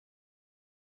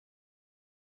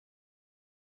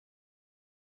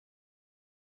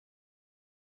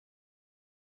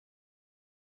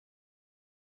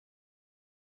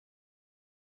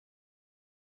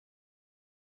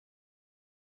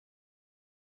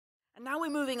Now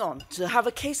we're moving on to have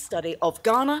a case study of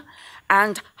Ghana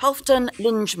and Halfdan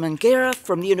Lynge-Mangueira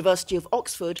from the University of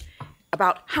Oxford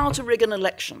about how to rig an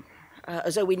election,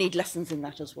 as though we need lessons in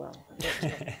that as well.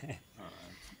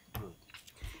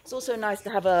 It's also nice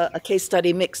to have a case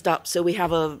study mixed up, so we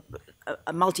have a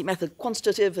multi-method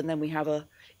quantitative, and then we have a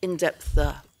in-depth,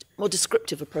 more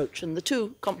descriptive approach, and the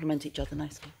two complement each other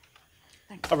nicely.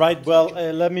 Thanks. All right, well,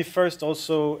 let me first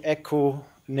also echo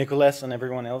Nicholas and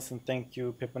everyone else, and thank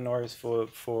you, Pippa Norris,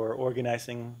 for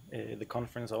organizing the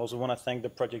conference. I also want to thank the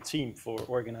project team for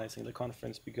organizing the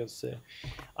conference, because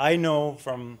I know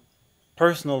from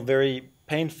personal, very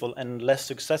painful and less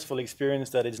successful experience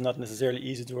that it's not necessarily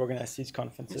easy to organize these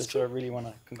conferences, so I really want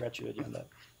to congratulate you on that.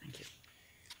 Thank you.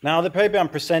 Now, the paper I'm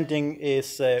presenting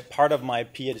is part of my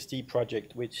PhD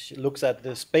project, which looks at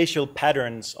the spatial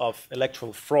patterns of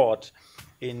electoral fraud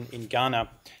in Ghana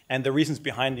and the reasons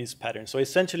behind these patterns. So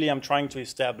essentially, I'm trying to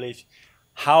establish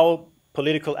how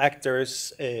political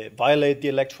actors violate the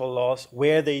electoral laws,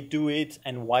 where they do it,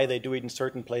 and why they do it in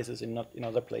certain places and not in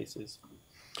other places.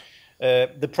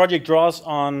 The project draws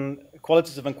on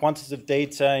qualitative and quantitative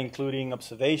data, including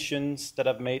observations that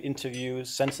I've made,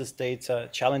 interviews, census data,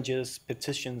 challenges,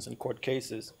 petitions, and court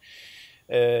cases.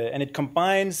 And it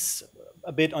combines,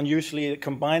 a bit unusually, it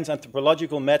combines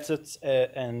anthropological methods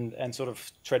and sort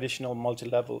of traditional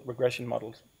multi-level regression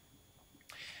models.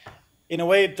 In a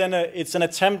way, then it's an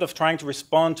attempt of trying to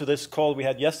respond to this call we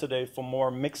had yesterday for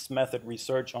more mixed method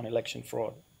research on election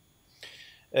fraud.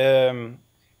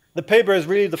 The paper is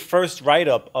really the first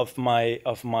write-up of my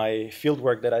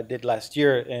fieldwork that I did last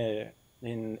year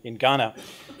in Ghana.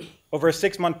 Over a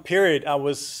 6-month period, I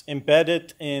was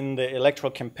embedded in the electoral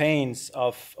campaigns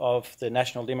of the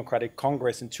National Democratic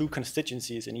Congress in 2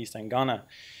 constituencies in eastern Ghana.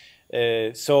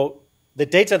 So the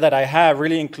data that I have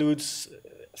really includes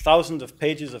thousands of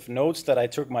pages of notes that I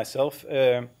took myself,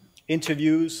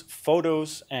 interviews,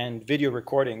 photos, and video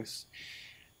recordings.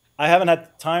 I haven't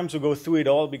had time to go through it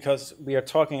all because we are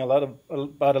talking about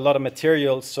a lot of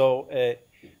material, so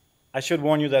I should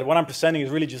warn you that what I'm presenting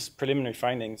is really just preliminary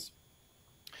findings.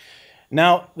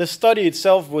 Now, the study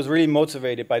itself was really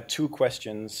motivated by 2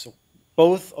 questions,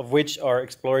 both of which are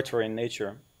exploratory in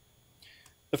nature.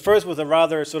 The first was a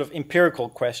rather sort of empirical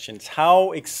question.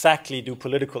 How exactly do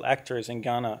political actors in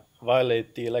Ghana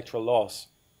violate the electoral laws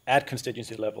at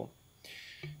constituency level?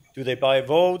 Do they buy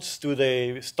votes? Do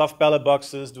they stuff ballot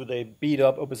boxes? Do they beat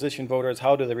up opposition voters?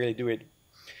 How do they really do it?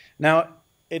 Now,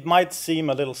 it might seem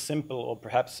a little simple or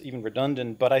perhaps even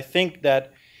redundant, but I think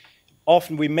that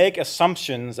often we make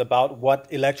assumptions about what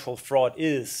electoral fraud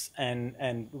is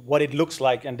and what it looks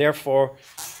like, and therefore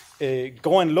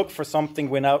go and look for something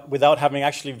without having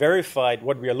actually verified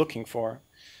what we are looking for.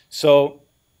 So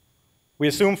we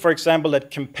assume, for example,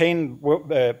 that campaign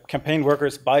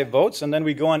workers buy votes, and then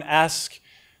we go and ask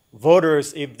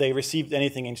voters if they received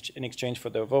anything in exchange for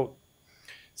their vote.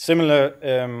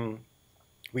 Similar,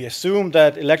 we assume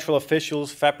that electoral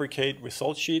officials fabricate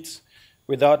result sheets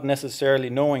without necessarily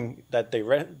knowing that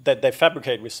they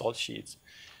fabricate result sheets.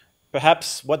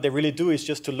 Perhaps what they really do is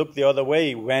just to look the other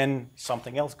way when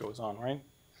something else goes on, right?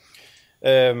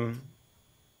 Yeah,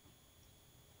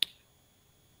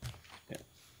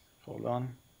 hold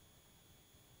on.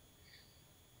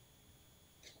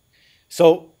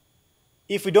 So,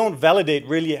 if we don't validate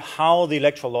really how the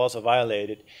electoral laws are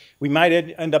violated, we might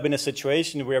end up in a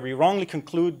situation where we wrongly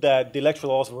conclude that the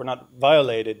electoral laws were not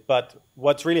violated, but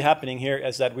what's really happening here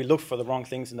is that we look for the wrong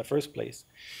things in the first place.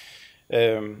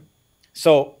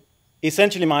 So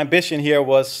essentially my ambition here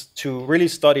was to really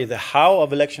study the how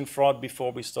of election fraud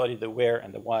before we study the where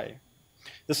and the why.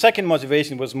 The second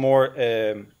motivation was more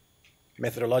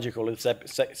methodological. The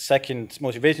second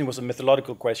motivation was a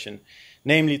methodological question,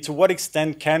 namely, to what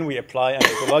extent can we apply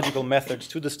methodological methods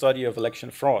to the study of election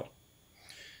fraud?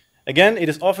 Again, it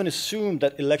is often assumed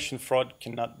that election fraud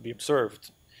cannot be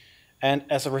observed. And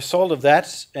as a result of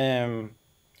that,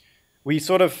 we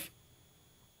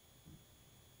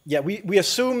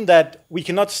assume that we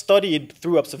cannot study it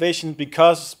through observation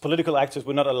because political actors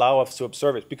would not allow us to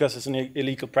observe it because it's an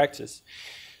illegal practice.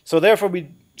 So therefore, we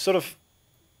sort of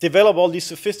develop all these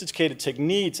sophisticated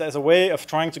techniques as a way of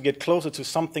trying to get closer to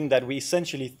something that we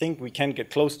essentially think we can get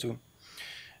close to.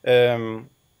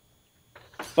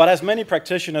 But as many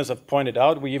practitioners have pointed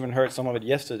out, we even heard some of it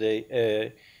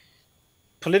yesterday,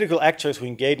 political actors who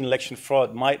engage in election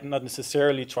fraud might not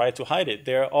necessarily try to hide it.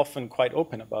 They're often quite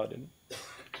open about it.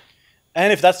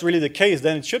 And if that's really the case,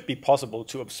 then it should be possible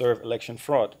to observe election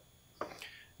fraud.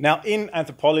 Now, in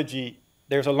anthropology,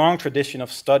 there's a long tradition of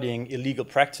studying illegal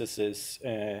practices,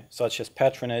 such as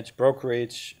patronage,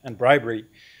 brokerage, and bribery.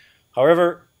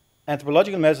 However,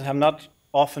 anthropological methods have not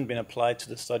often been applied to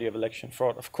the study of election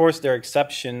fraud. Of course, there are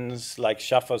exceptions like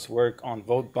Schaffer's work on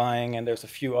vote buying, and there's a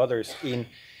few others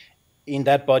in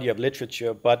that body of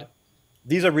literature, but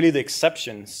these are really the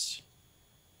exceptions,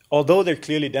 although they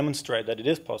clearly demonstrate that it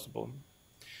is possible.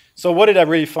 So what did I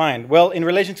really find? Well, in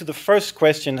relation to the first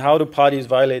question, how do parties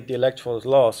violate the electoral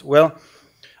laws? Well,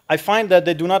 I find that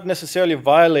they do not necessarily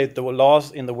violate the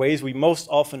laws in the ways we most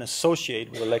often associate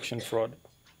with election fraud.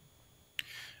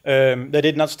 They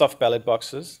did not stuff ballot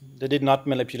boxes. They did not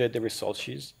manipulate the result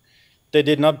sheets. They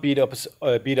did not beat up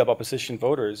opposition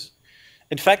voters.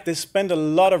 In fact, they spent a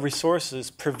lot of resources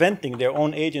preventing their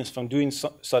own agents from doing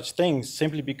such things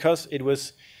simply because it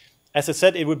was, as I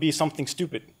said, it would be something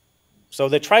stupid. So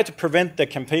they tried to prevent their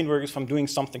campaign workers from doing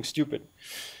something stupid.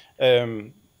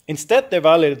 Instead, they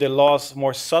violated the laws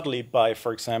more subtly by,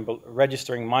 for example,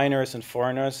 registering minors and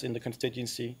foreigners in the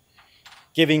constituency,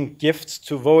 giving gifts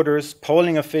to voters,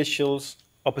 polling officials,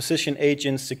 opposition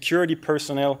agents, security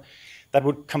personnel that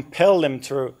would compel them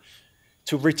to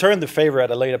return the favor at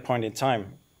a later point in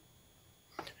time.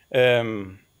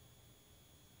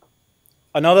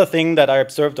 Another thing that I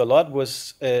observed a lot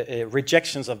was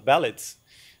rejections of ballots.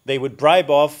 They would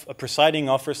bribe off a presiding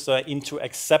officer into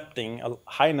accepting a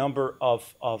high number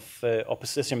of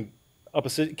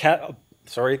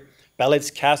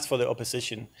ballots cast for the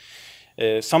opposition.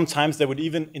 Sometimes they would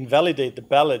even invalidate the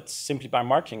ballots simply by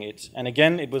marking it. And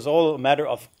again, it was all a matter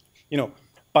of,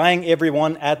 buying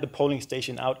everyone at the polling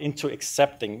station out into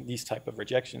accepting these type of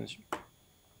rejections.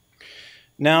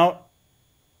 Now,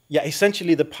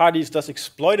 essentially the parties thus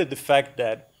exploited the fact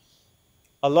that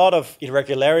a lot of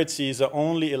irregularities are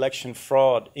only election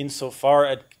fraud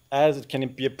insofar as it can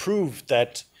be proved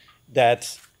that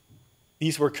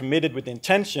these were committed with the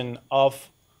intention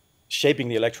of shaping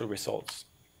the electoral results.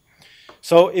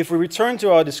 So if we return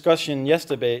to our discussion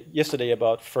yesterday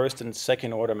about first and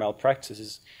second order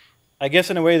malpractices, I guess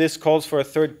in a way this calls for a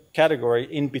third category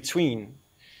in between,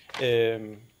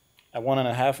 a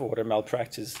 1.5 order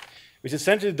malpractice, which is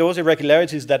essentially those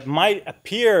irregularities that might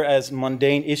appear as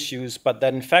mundane issues, but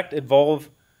that in fact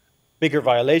involve bigger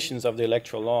violations of the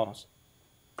electoral laws.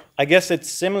 I guess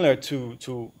it's similar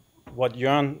to what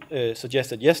Jørn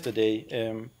suggested yesterday,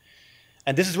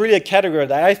 and this is really a category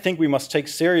that I think we must take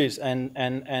serious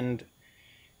and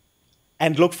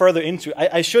look further into.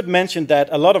 I should mention that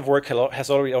a lot of work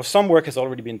some work has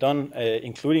already been done,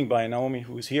 including by Naomi,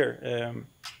 who is here.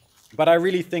 But I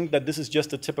really think that this is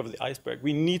just the tip of the iceberg.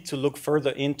 We need to look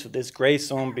further into this gray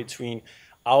zone between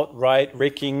outright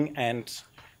rigging and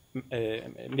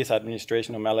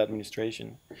misadministration or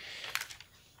maladministration.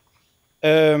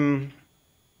 And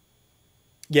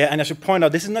I should point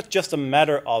out, this is not just a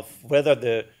matter of whether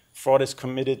the fraud is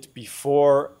committed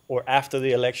before or after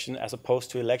the election as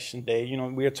opposed to election day.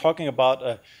 We are talking about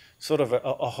a sort of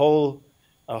a whole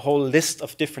list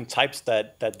of different types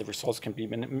that the results can be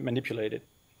manipulated.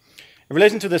 In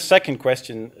relation to the second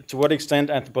question, to what extent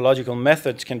anthropological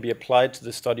methods can be applied to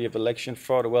the study of election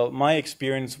fraud? Well, my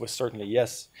experience was certainly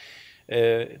yes.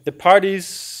 The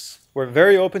parties were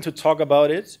very open to talk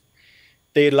about it.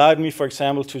 They allowed me, for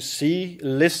example, to see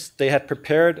lists they had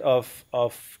prepared of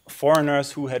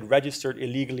foreigners who had registered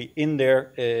illegally in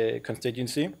their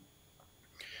constituency.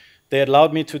 They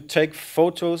allowed me to take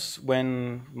photos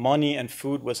when money and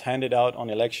food was handed out on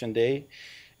election day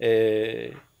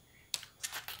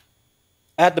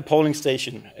at the polling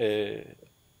station,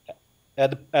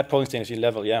 at polling station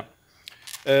level, yeah.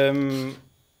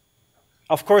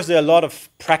 Of course, there are a lot of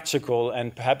practical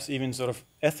and perhaps even sort of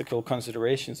ethical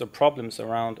considerations or problems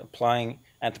around applying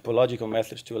anthropological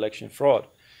methods to election fraud.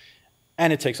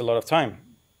 And it takes a lot of time.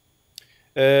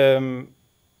 In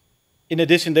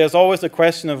addition, there's always the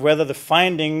question of whether the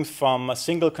findings from a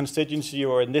single constituency,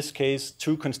 or in this case,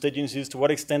 2 constituencies, to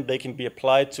what extent they can be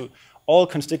applied to all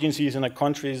constituencies in a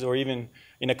country or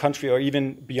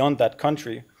even beyond that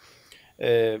country.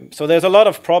 So there's a lot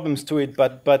of problems to it,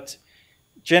 but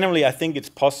generally, I think it's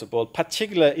possible,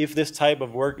 particularly if this type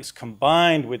of work is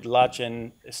combined with large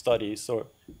N studies or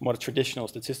more traditional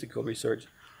statistical research.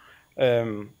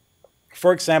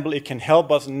 For example, it can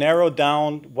help us narrow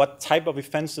down what type of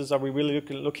offenses are we really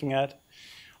looking at,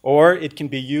 or it can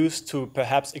be used to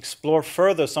perhaps explore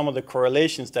further some of the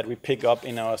correlations that we pick up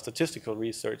in our statistical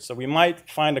research. So we might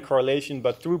find a correlation,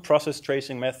 but through process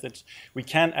tracing methods, we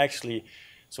can actually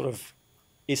sort of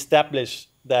establish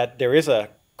that there is a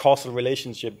causal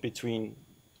relationship between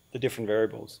the different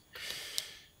variables.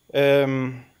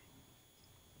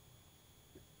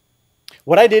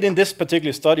 What I did in this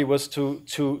particular study was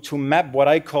to map what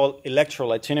I call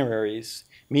electoral itineraries,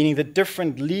 meaning the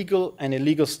different legal and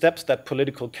illegal steps that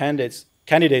political candidates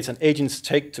and agents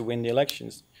take to win the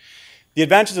elections. the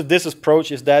advantage of this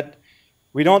approach is that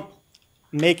we don't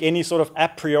make any sort of a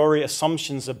priori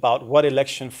assumptions about what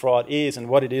election fraud is and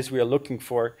what it is we are looking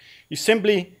for. You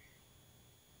simply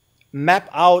map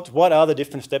out what are the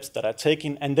different steps that are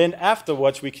taken, and then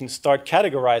afterwards we can start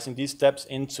categorizing these steps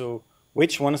into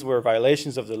which ones were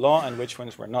violations of the law and which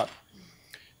ones were not.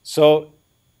 So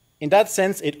in that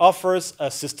sense, it offers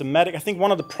a systematic, I think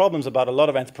one of the problems about a lot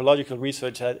of anthropological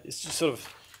research is just sort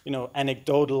of,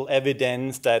 anecdotal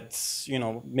evidence that's,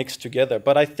 mixed together.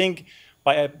 But I think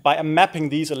by mapping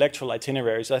these electoral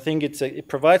itineraries, I think it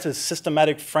provides a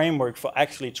systematic framework for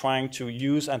actually trying to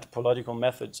use anthropological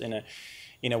methods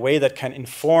in a way that can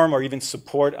inform or even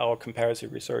support our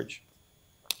comparative research.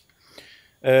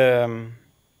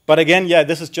 But again, yeah,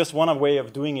 this is just one way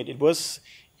of doing it. It was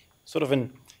sort of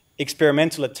an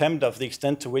experimental attempt of the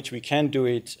extent to which we can do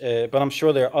it, but I'm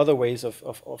sure there are other ways of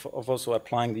also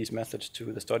applying these methods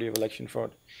to the study of election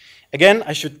fraud. Again,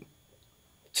 I should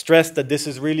stress that this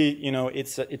is really,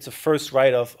 it's a first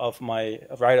write-up of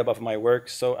my work.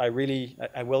 So I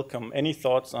welcome any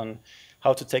thoughts on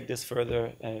how to take this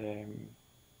further.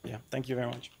 Yeah, thank you very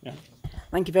much. Yeah.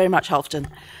 Thank you very much, Halfdan.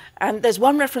 And there's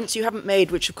one reference you haven't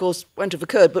made, which of course won't have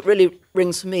occurred, but really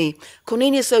rings for me.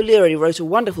 Cornelius O'Leary wrote a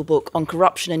wonderful book on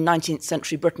corruption in 19th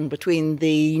century Britain between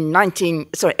the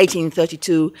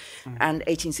 1832 and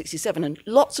 1867. And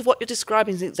lots of what you're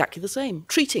describing is exactly the same.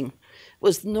 Treating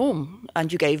was the norm,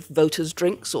 and you gave voters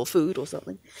drinks or food or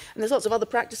something. And there's lots of other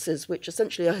practices which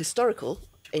essentially are historical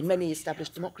in many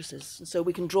established democracies. And so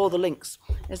we can draw the links.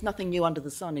 There's nothing new under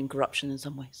the sun in corruption in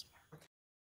some ways.